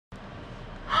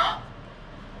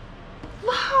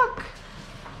Look!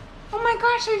 Oh my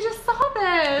gosh, I just saw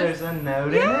this. There's a note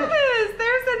in it? Yes,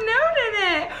 there's a note in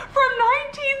it from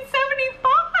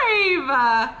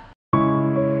 1975.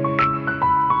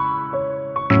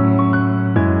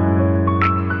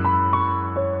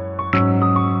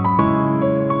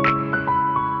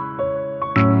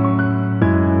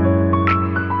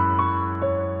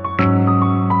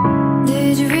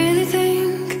 Did you really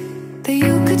think that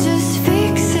you could just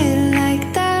fix it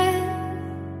like that?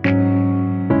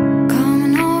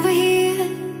 Coming over here,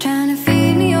 trying to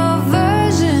feed me your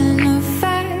version of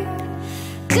fact.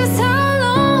 Just how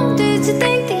long did you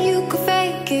think that you could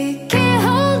fake it? Can't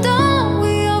hold on,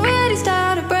 we already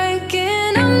started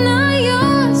breaking. I'm not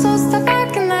yours, so stop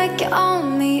acting like you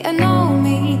own me. I know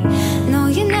me, no,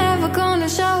 you're never gonna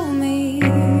show me.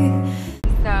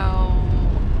 So,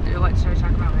 what should I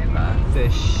talk about my book?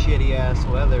 This shitty ass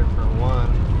weather for one.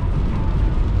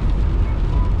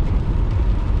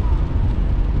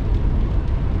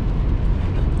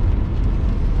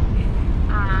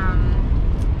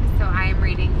 So I'm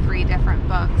reading 3 different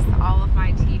books, all of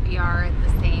my TBR at the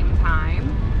same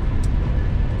time.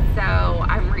 So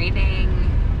I'm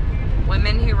reading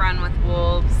Women Who Run with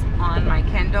Wolves on my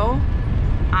Kindle.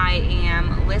 I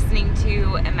am listening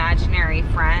to Imaginary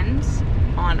Friend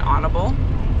on Audible.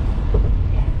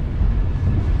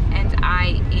 And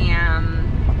I am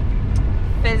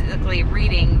physically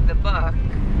reading the book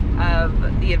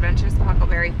of The Adventures of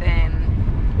Huckleberry Finn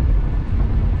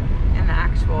in the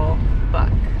actual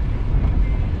book.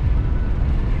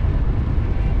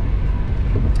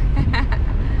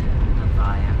 That's all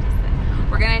I have to say.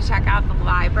 We're gonna check out the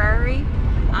library.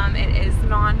 It is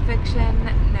nonfiction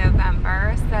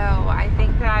November, so I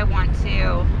think that I want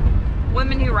to.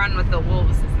 Women Who Run with the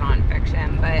Wolves is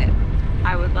nonfiction, but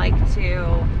I would like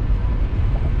to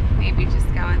maybe just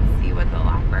go and see what the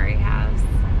library has.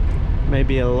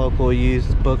 Maybe a local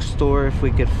used bookstore if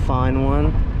we could find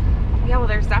one. Yeah, well,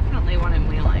 there's definitely one in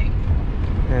Wheeling.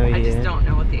 Oh, yeah. I just don't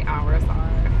know what the hours are,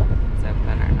 if it's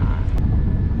open or not.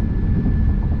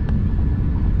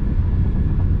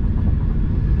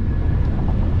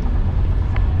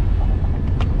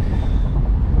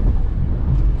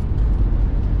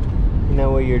 You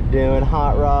know what you're doing,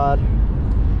 Hot Rod?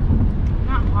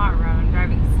 Not hot rod, I'm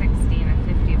driving 60 and a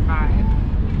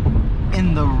 55.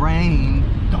 In the rain.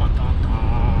 Dun, dun,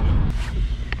 dun.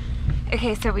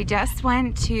 Okay, so we just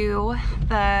went to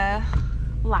the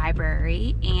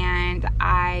library and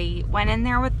I went in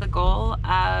there with the goal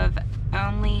of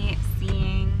only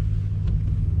seeing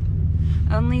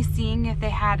if they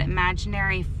had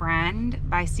Imaginary Friend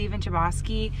by Stephen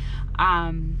Chbosky,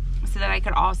 so that I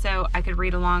could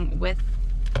read along with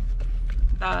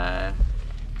the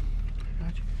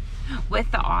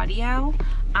audio,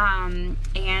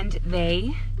 and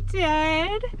they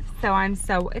did. So I'm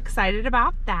so excited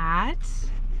about that.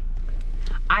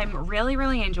 I'm really,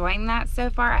 really enjoying that so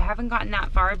far. I haven't gotten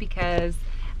that far because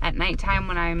at nighttime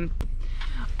when I'm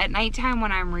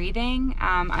reading,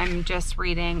 I'm just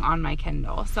reading on my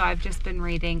Kindle. So I've just been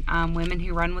reading Women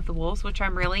Who Run with the Wolves, which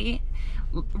I'm really,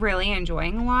 really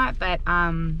enjoying a lot. But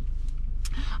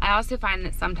I also find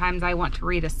that sometimes I want to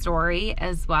read a story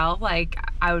as well. Like,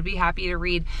 I would be happy to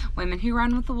read Women Who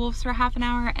Run with the Wolves for half an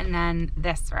hour and then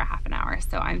this for a half an hour.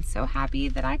 So I'm so happy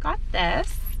that I got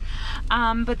this.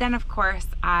 But then of course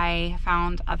I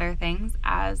found other things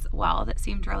as well that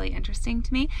seemed really interesting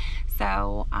to me.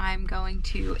 So I'm going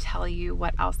to tell you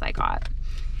what else I got.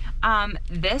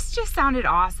 This just sounded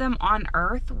awesome. On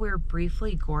Earth We're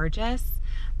Briefly Gorgeous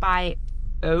by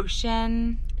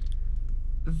Ocean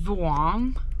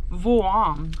Vuong.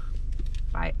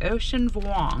 By Ocean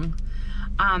Vuong.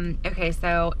 Okay,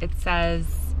 so it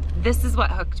says, this is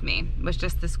what hooked me, was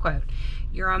just this quote.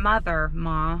 You're a mother,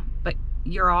 Ma, but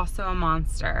you're also a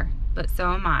monster, but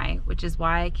so am I, which is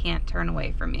why I can't turn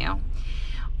away from you.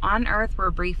 On Earth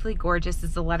We're Briefly Gorgeous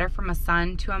is a letter from a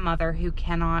son to a mother who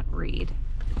cannot read.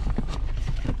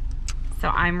 So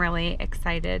I'm really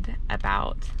excited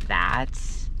about that.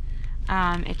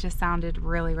 It just sounded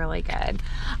really, really good.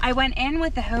 I went in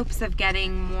with the hopes of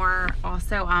getting more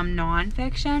also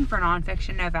nonfiction for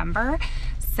Nonfiction November.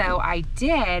 So I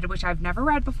did, which I've never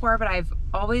read before, but I've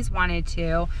always wanted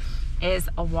to, is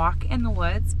A Walk in the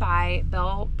Woods by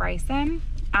Bill Bryson.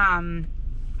 I'm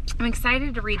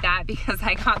excited to read that because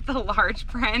I got the large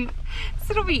print,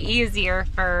 so it'll be easier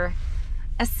for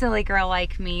a silly girl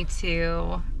like me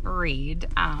to read.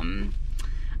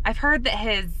 I've heard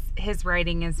that his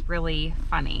writing is really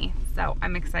funny, so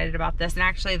I'm excited about this. And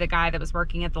actually the guy that was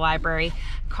working at the library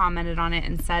commented on it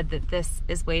and said that this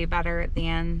is way better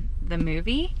than the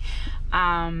movie.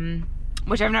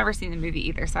 which I've never seen the movie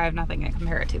either, so I have nothing to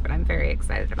compare it to, but I'm very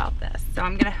excited about this. So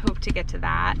I'm gonna hope to get to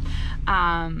that.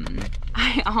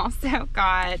 I also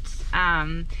got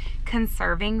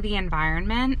Conserving the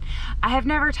Environment. I have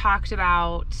never talked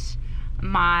about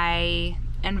my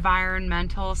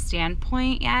environmental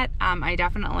standpoint yet. I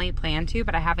definitely plan to,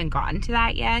 but I haven't gotten to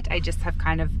that yet. I just have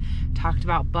kind of talked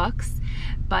about books.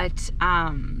 But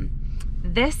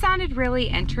this sounded really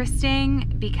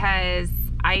interesting because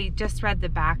I just read the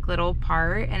back little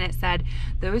part, and it said,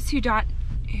 those who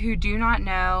do not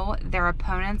know their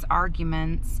opponent's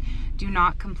arguments do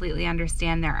not completely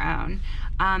understand their own.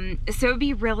 So it would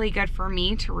be really good for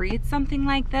me to read something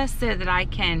like this so that I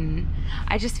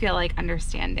just feel like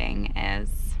understanding is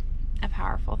a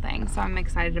powerful thing. So I'm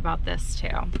excited about this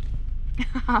too.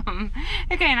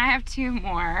 Okay, and I have 2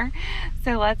 more.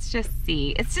 So let's just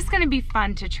see. It's just going to be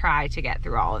fun to try to get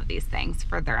through all of these things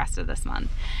for the rest of this month.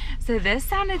 So this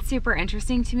sounded super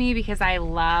interesting to me because I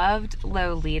loved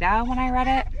Lolita when I read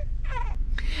it.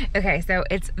 Okay, so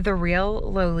it's The Real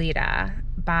Lolita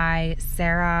by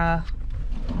Sarah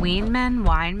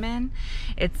Weinman.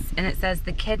 And it says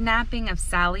the kidnapping of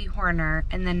Sally Horner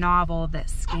in the novel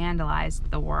that scandalized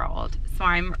the world. So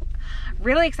I'm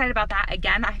really excited about that.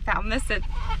 Again, I found this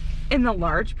in the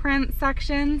large print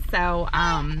section, so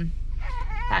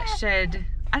that should,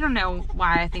 I don't know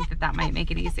why I think that might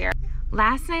make it easier.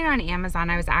 Last night on Amazon,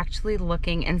 I was actually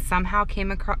looking and somehow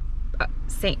came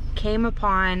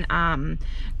upon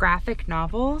graphic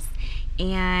novels,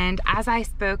 and as I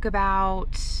spoke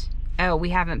about, oh, we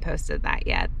haven't posted that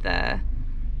yet, the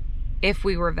If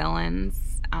We Were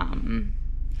Villains. I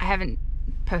haven't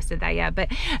posted that yet, but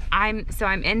I'm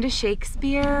into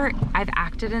Shakespeare. I've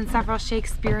acted in several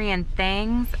Shakespearean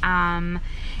things, and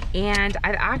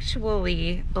I've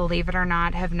actually, believe it or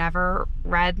not, have never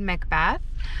read Macbeth,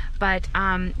 but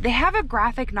they have a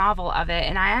graphic novel of it,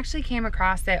 and I actually came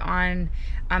across it on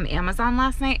Amazon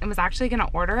last night and was actually gonna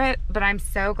order it, but I'm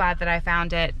so glad that I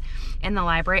found it in the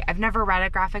library. I've never read a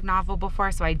graphic novel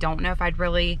before, so I don't know if I'd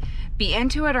really be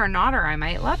into it or not, or I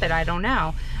might love it, I don't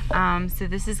know. So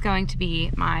this is going to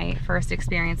be my first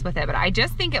experience with it, but I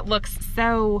just think it looks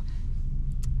so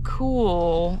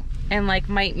cool and like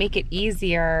might make it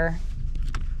easier.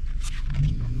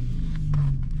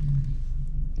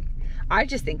 I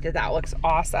just think that looks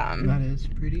awesome. That is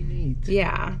pretty neat.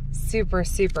 Yeah, super,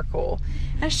 super cool.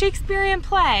 A Shakespearean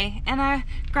play in a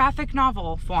graphic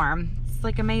novel form. It's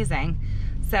like amazing.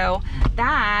 So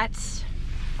that,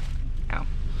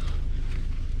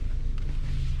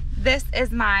 this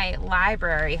is my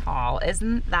library haul.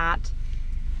 Isn't that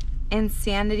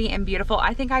insanity and beautiful?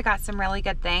 I think I got some really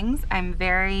good things. I'm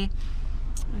very,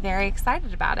 very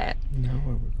excited about it. Now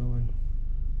where we're going.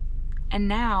 And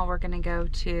now we're gonna go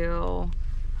to,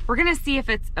 we're gonna see if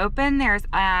it's open. There's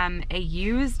a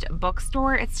used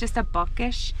bookstore. It's just a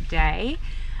bookish day.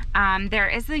 There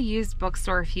is a used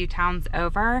bookstore a few towns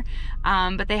over,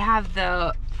 but they have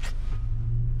the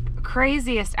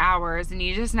craziest hours and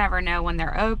you just never know when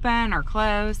they're open or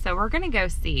closed. So we're gonna go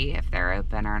see if they're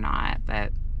open or not,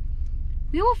 but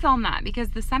we will film that because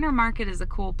the Center Market is a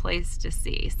cool place to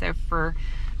see. So for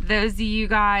those of you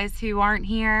guys who aren't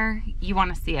here, you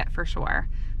want to see it for sure.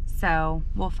 So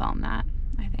we'll film that,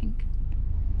 I think.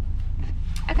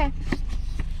 Okay.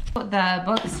 The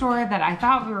bookstore that I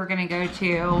thought we were going to go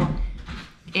to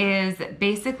is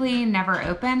basically never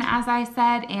open, as I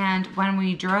said. And when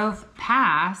we drove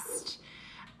past,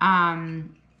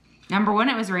 number 1,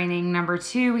 it was raining. Number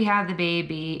 2, we had the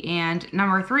baby. And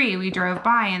number 3, we drove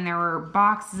by and there were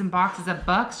boxes and boxes of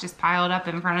books just piled up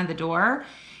in front of the door.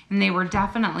 And they were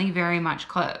definitely very much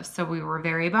closed. So we were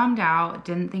very bummed out.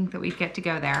 Didn't think that we'd get to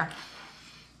go there.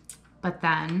 But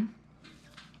then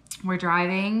we're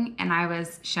driving and I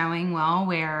was showing Will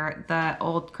where the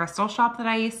old crystal shop that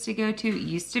I used to go to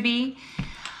used to be.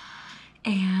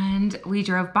 And we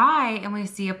drove by and we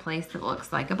see a place that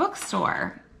looks like a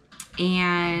bookstore.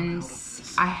 And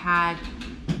I had,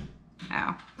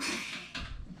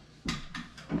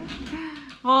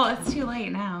 well, it's too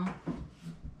late now.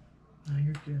 Oh,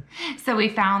 you're good. So we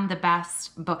found the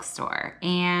best bookstore,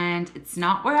 and it's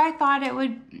not where I thought it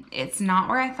would. It's not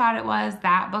where I thought it was.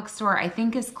 That bookstore, I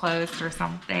think, is closed or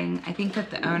something. I think that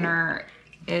the owner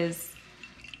is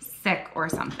sick or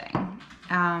something.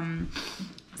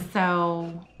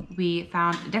 So we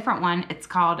found a different one. It's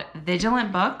called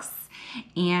Vigilant Books,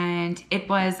 and it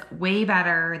was way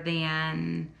better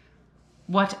than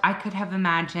what I could have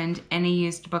imagined in a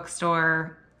used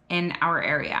bookstore in our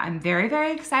area. I'm very,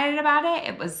 very excited about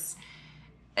it.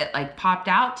 It like popped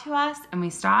out to us and we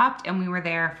stopped and we were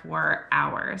there for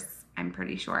hours, I'm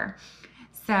pretty sure.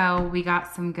 So we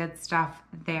got some good stuff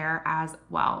there as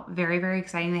well. Very, very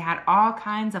exciting. They had all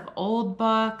kinds of old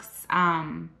books.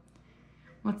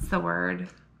 What's the word?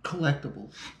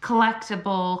 Collectibles.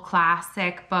 Collectible,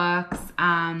 classic books.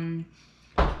 So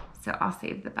I'll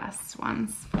save the best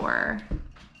ones for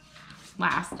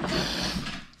last.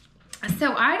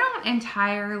 So I don't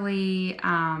entirely,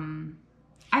 I've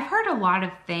heard a lot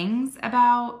of things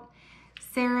about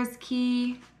Sarah's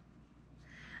Key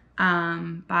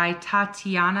by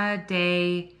Tatiana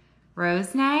de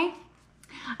Rosnay.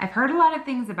 I've heard a lot of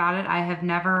things about it. I have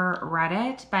never read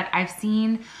it, but I've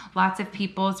seen lots of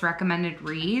people's recommended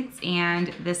reads,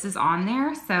 and this is on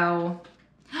there, so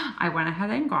I went ahead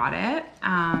and got it.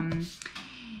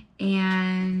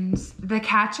 And The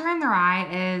Catcher in the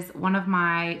Rye is one of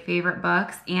my favorite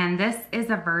books, and this is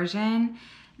a version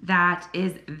that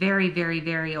is very, very,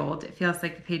 very old. It feels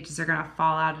like the pages are gonna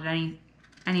fall out at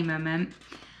any moment.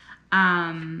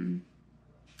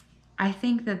 I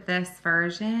think that this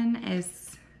version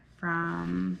is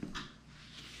from...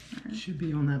 It should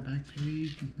be on that back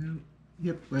page. No.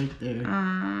 Yep, right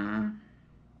there.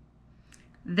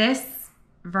 This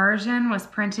version was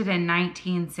printed in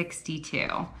 1962.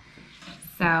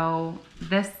 So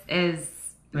this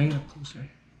is... Bring it up closer.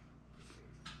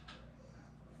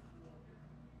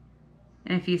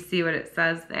 And if you see what it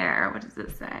says there, what does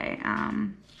it say?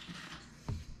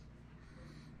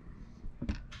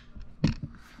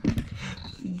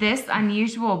 This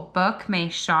unusual book may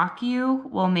shock you,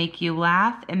 will make you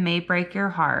laugh, and may break your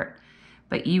heart,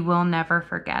 but you will never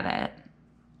forget it.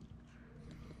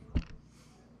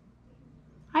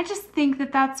 I just think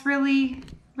that that's really,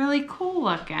 really cool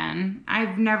looking.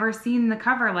 I've never seen the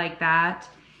cover like that.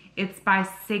 It's by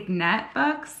Signet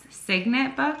Books,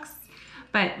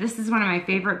 but this is one of my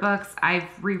favorite books. I've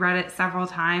reread it several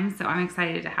times, so I'm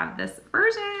excited to have this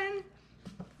version.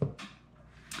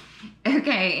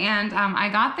 Okay, and I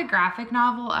got the graphic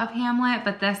novel of Hamlet,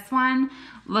 but this one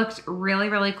looked really,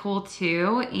 really cool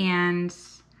too. And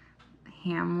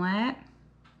Hamlet,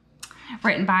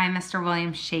 written by Mr.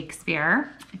 William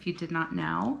Shakespeare, if you did not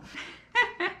know.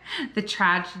 The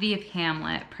Tragedy of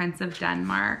Hamlet, Prince of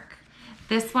Denmark.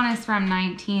 This one is from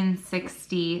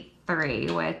 1963,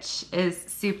 which is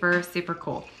super, super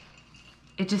cool.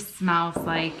 It just smells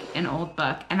like an old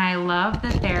book. And I love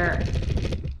that they're...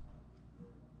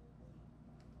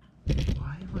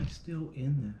 Why am I still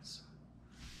in this?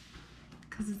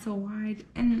 Because it's so wide.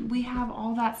 And we have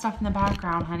all that stuff in the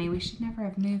background, honey. We should never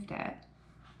have moved it.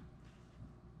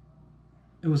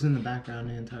 It was in the background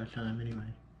the entire time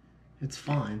anyway. It's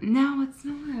fine. No, it's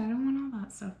not. I don't want all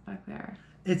that stuff back there.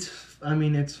 I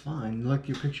mean, it's fine. Look,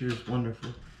 your picture is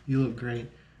wonderful. You look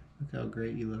great. Look how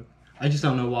great you look. I just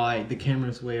don't know why the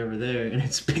camera's way over there and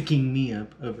it's picking me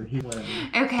up over here. Whatever.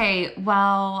 Okay,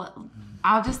 well,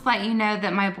 I'll just let you know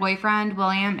that my boyfriend,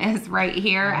 William, is right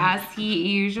here as he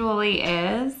usually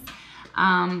is.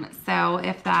 So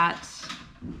if that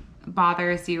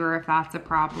bothers you or if that's a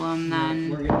problem, then...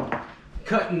 We're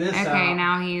cutting this out. Okay,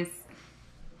 now he's...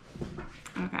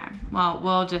 Okay, well,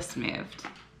 we'll just moved.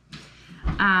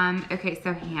 Okay,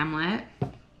 so Hamlet.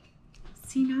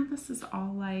 See, now this is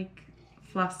all like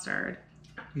flustered.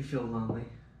 You feel lonely.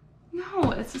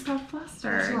 No, it's just all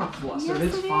flustered. It's not flustered,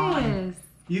 yes, it's it fine. is.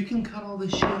 You can cut all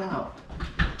this shit out.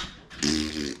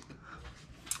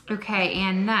 Okay,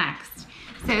 and next.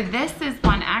 So this is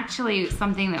one, actually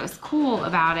something that was cool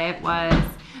about it was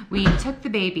we took the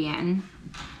baby in,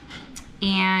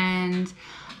 and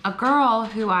a girl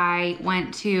who I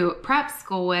went to prep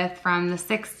school with from the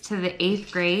 6th to the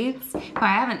 8th grades, who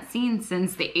I haven't seen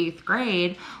since the 8th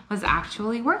grade, was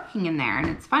actually working in there. And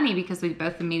it's funny because we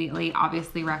both immediately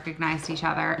obviously recognized each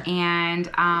other. And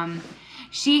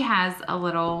she has a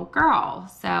little girl.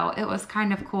 So it was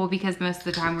kind of cool because most of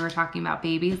the time we were talking about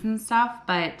babies and stuff,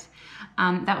 but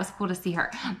that was cool to see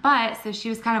her. But so she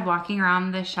was kind of walking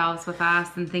around the shelves with us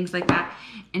and things like that.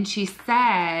 And she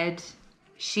said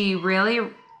she really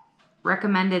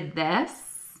recommended this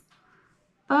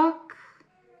book.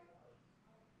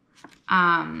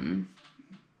 And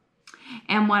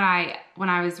when I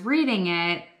was reading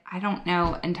it, I don't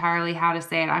know entirely how to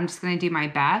say it. I'm just going to do my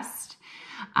best.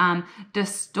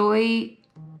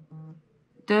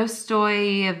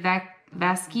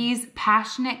 Dostoevsky's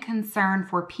passionate concern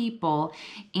for people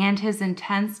and his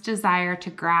intense desire to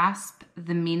grasp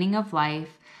the meaning of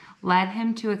life led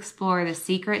him to explore the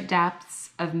secret depths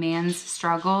of man's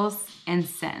struggles and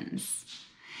sins.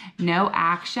 No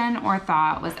action or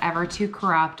thought was ever too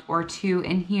corrupt or too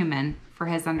inhuman for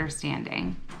his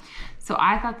understanding. So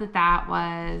I thought that that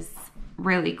was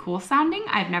really cool sounding.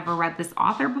 I've never read this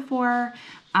author before.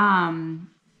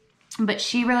 but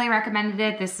she really recommended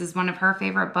it. This is one of her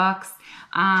favorite books.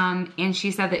 And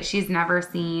she said that she's never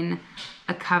seen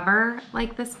a cover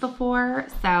like this before.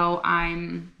 So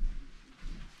I'm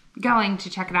going to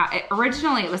check it out.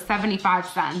 Originally, it was 75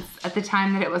 cents. At the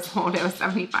time that it was sold, it was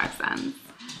 75 cents,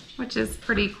 which is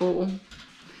pretty cool.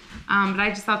 But I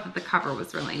just thought that the cover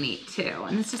was really neat too.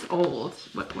 And it's just old.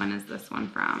 When is this one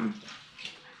from?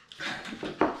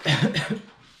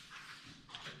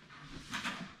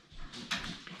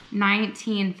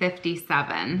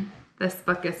 1957. This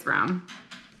book is from.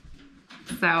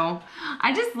 So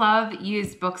I just love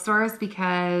used bookstores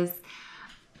because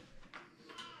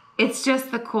it's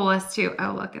just the coolest too.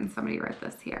 Oh, look, and somebody wrote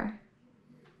this here.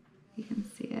 You can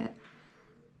see it.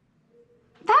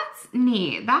 That's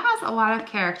neat. That has a lot of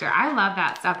character. I love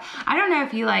that stuff. I don't know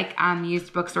if you like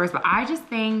used bookstores, but I just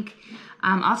think,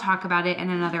 I'll talk about it in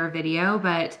another video,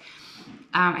 but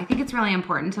I think it's really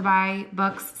important to buy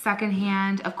books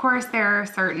secondhand. Of course, there are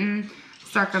certain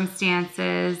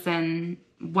circumstances and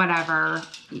whatever.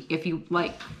 If you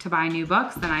like to buy new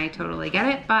books, then I totally get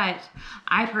it. But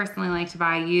I personally like to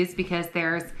buy used because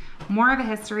there's more of a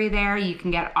history there. You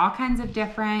can get all kinds of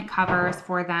different covers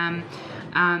for them.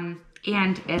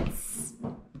 And it's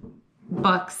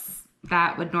books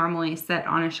that would normally sit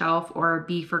on a shelf or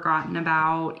be forgotten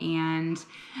about and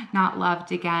not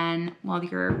loved again. Well,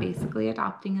 you're basically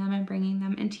adopting them and bringing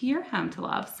them into your home to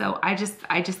love. So I just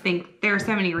think there are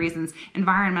so many reasons.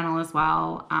 Environmental as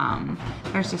well.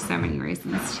 There's just so many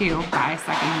reasons to buy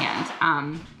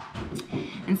secondhand.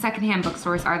 And secondhand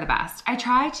bookstores are the best. I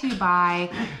try to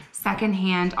buy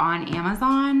secondhand on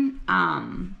Amazon.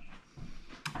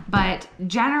 But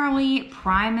generally,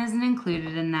 Prime isn't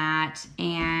included in that,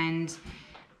 and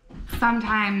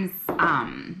sometimes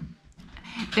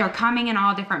they're coming in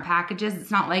all different packages.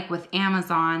 It's not like with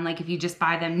Amazon, like if you just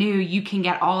buy them new, you can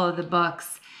get all of the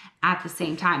books at the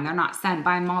same time. They're not sent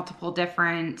by multiple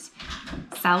different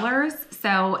sellers,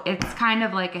 so it's kind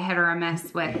of like a hit or a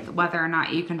miss with whether or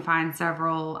not you can find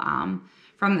several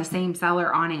from the same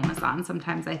seller on Amazon.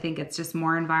 Sometimes I think it's just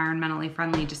more environmentally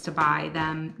friendly just to buy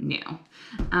them new.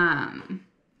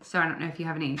 So I don't know if you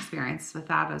have any experience with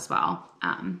that as well,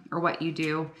 or what you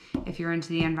do if you're into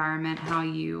the environment, how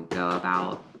you go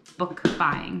about book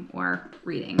buying or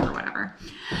reading or whatever.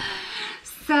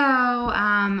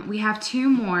 So we have two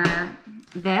more.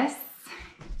 This,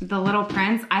 The Little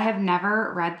Prince. I have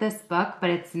never read this book, but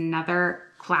it's another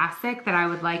classic that I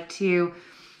would like to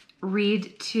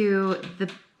read to the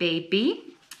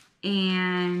baby.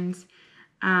 And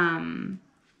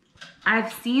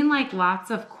I've seen like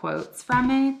lots of quotes from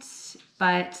it,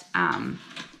 but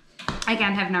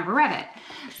again, have never read it.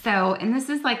 So, and this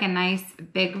is like a nice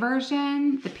big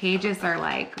version. The pages are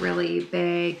like really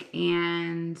big,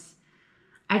 and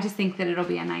I just think that it'll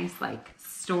be a nice like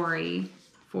story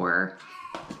for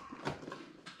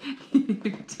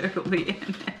totally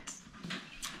in it.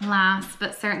 Last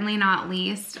but certainly not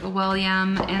least,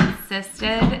 William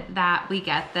insisted that we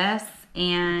get this,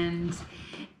 and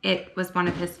it was one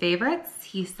of his favorites.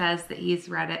 He says that he's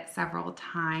read it several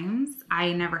times.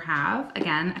 I never have.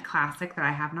 Again, a classic that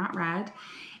I have not read.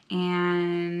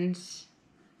 And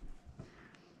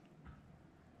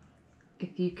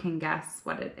if you can guess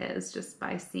what it is just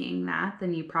by seeing that,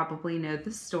 then you probably know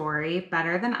the story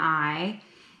better than I.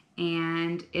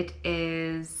 And it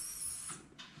is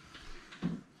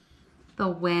The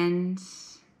Wind.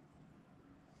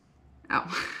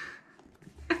 Oh.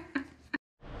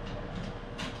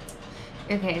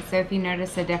 Okay, so if you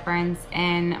notice a difference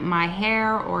in my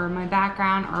hair or my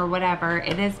background or whatever,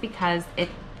 it is because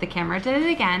the camera did it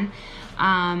again.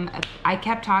 I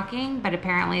kept talking, but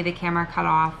apparently the camera cut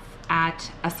off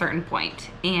at a certain point.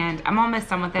 And I'm almost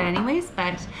done with it anyways,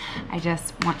 but I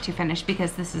just want to finish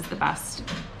because this is the best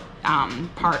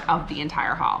part of the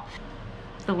entire haul.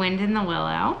 The Wind in the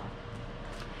Willow.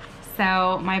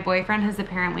 So my boyfriend has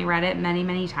apparently read it many,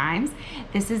 many times.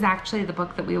 This is actually the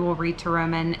book that we will read to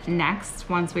Roman next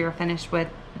once we are finished with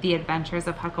The Adventures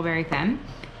of Huckleberry Finn.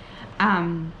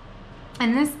 And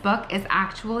this book is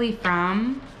actually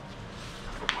from,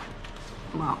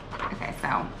 well, okay,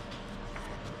 so.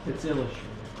 It's illustrated.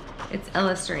 It's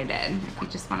illustrated. If you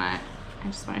just wanna, I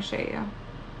just wanna show you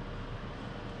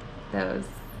those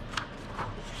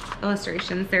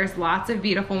illustrations. There's lots of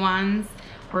beautiful ones.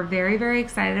 We're very, very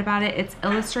excited about it. It's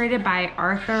illustrated by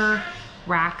Arthur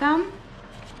Rackham.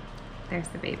 There's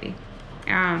the baby.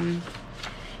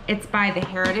 It's by the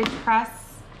Heritage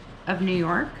Press of New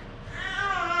York.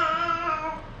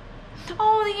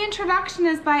 Oh, the introduction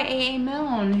is by A.A.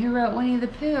 Milne, who wrote Winnie the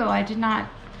Pooh. I did not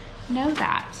know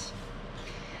that.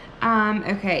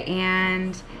 Okay,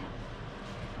 and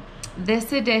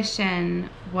This edition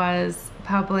was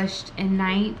published in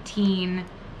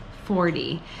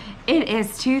 1940. It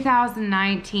is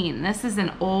 2019. This is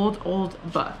an old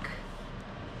book.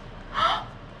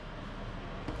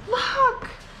 Look!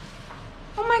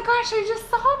 Oh my gosh, I just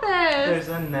saw this. There's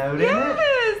a note in it?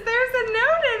 Yes, there's a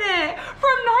note in it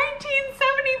from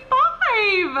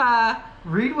 1975.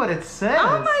 Read what it says.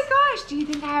 Oh my gosh, do you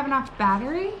think I have enough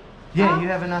battery? Yeah, you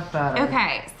have enough battery.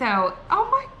 Okay, so, oh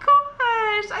my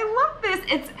gosh, I love this.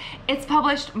 It's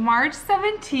published March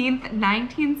 17th,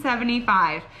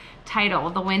 1975. Title,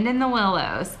 The Wind in the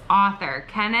Willows. Author,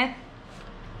 Kenneth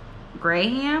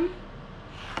Graham?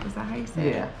 Is that how you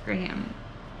say it? Graham.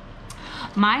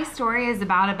 My story is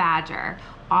about a badger,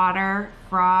 otter,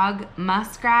 frog,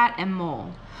 muskrat, and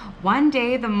mole. One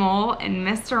day the mole and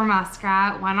Mr.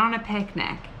 Muskrat went on a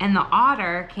picnic, and the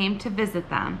otter came to visit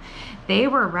them. They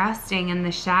were resting in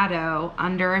the shadow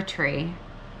under a tree.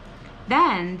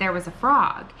 Then there was a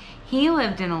frog. He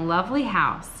lived in a lovely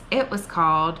house. It was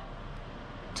called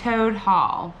Toad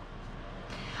Hall.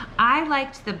 I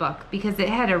liked the book because it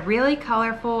had really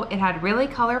colorful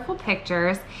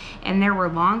pictures, and there were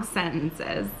long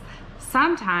sentences.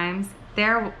 Sometimes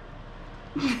they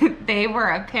were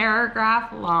a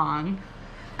paragraph long.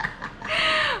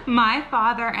 My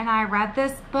father and I read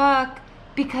this book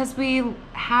because we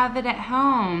have it at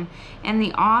home, and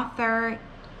the author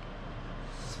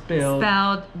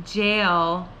spelled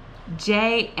jail,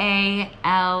 J-A-L-E.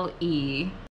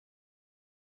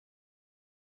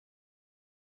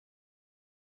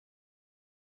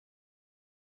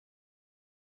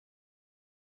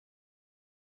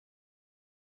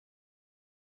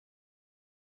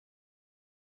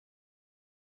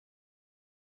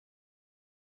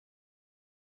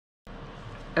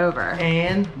 Over.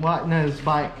 Anne, what? No, it's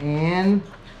by Anne.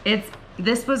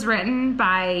 This was written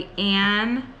by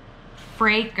Anne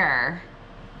Fracker.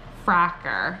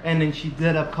 And then she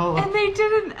did a color. And they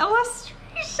did an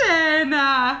illustration.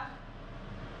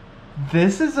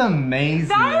 This is amazing.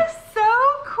 That is so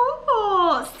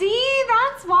cool. See,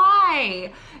 that's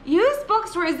why. Used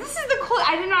bookstores. This is the cool.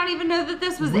 I did not even know that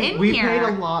this was in here. We paid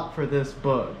a lot for this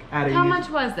book. How much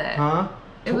was it? Huh?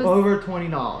 It was over $20.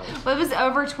 Well, it was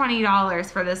over $20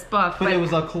 for this book. But it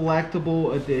was a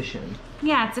collectible edition.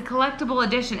 Yeah, it's a collectible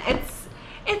edition. It's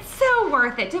so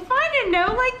worth it. To find a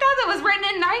note like that was written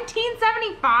in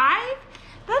 1975?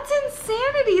 That's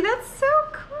insanity. That's so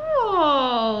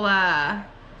cool.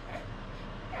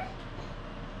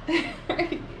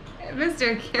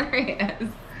 Mr.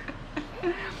 Curious.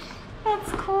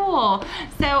 That's cool.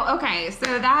 So, okay,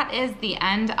 so that is the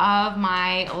end of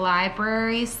my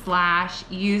library /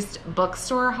 used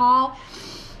bookstore haul.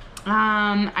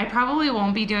 I probably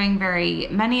won't be doing very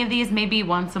many of these. Maybe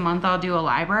once a month I'll do a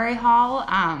library haul.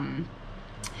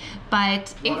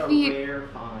 But what if you... rare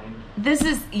find. This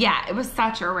is, yeah, it was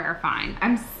such a rare find.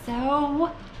 I'm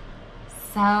so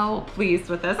pleased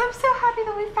with this. I'm so happy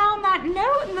that we found that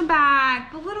note in the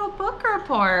back, the little book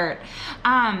report.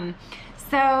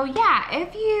 So yeah,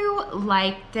 if you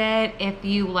liked it, if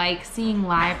you like seeing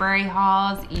library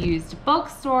hauls, used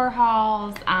bookstore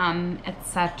hauls,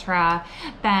 etc.,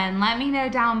 then let me know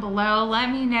down below.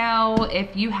 Let me know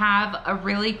if you have a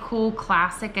really cool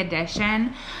classic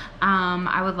edition.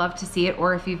 I would love to see it,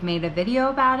 or if you've made a video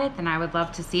about it, then I would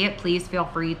love to see it. Please feel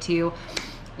free to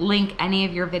link any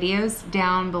of your videos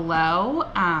down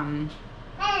below.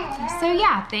 So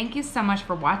yeah, thank you so much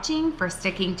for watching, for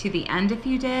sticking to the end if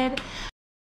you did.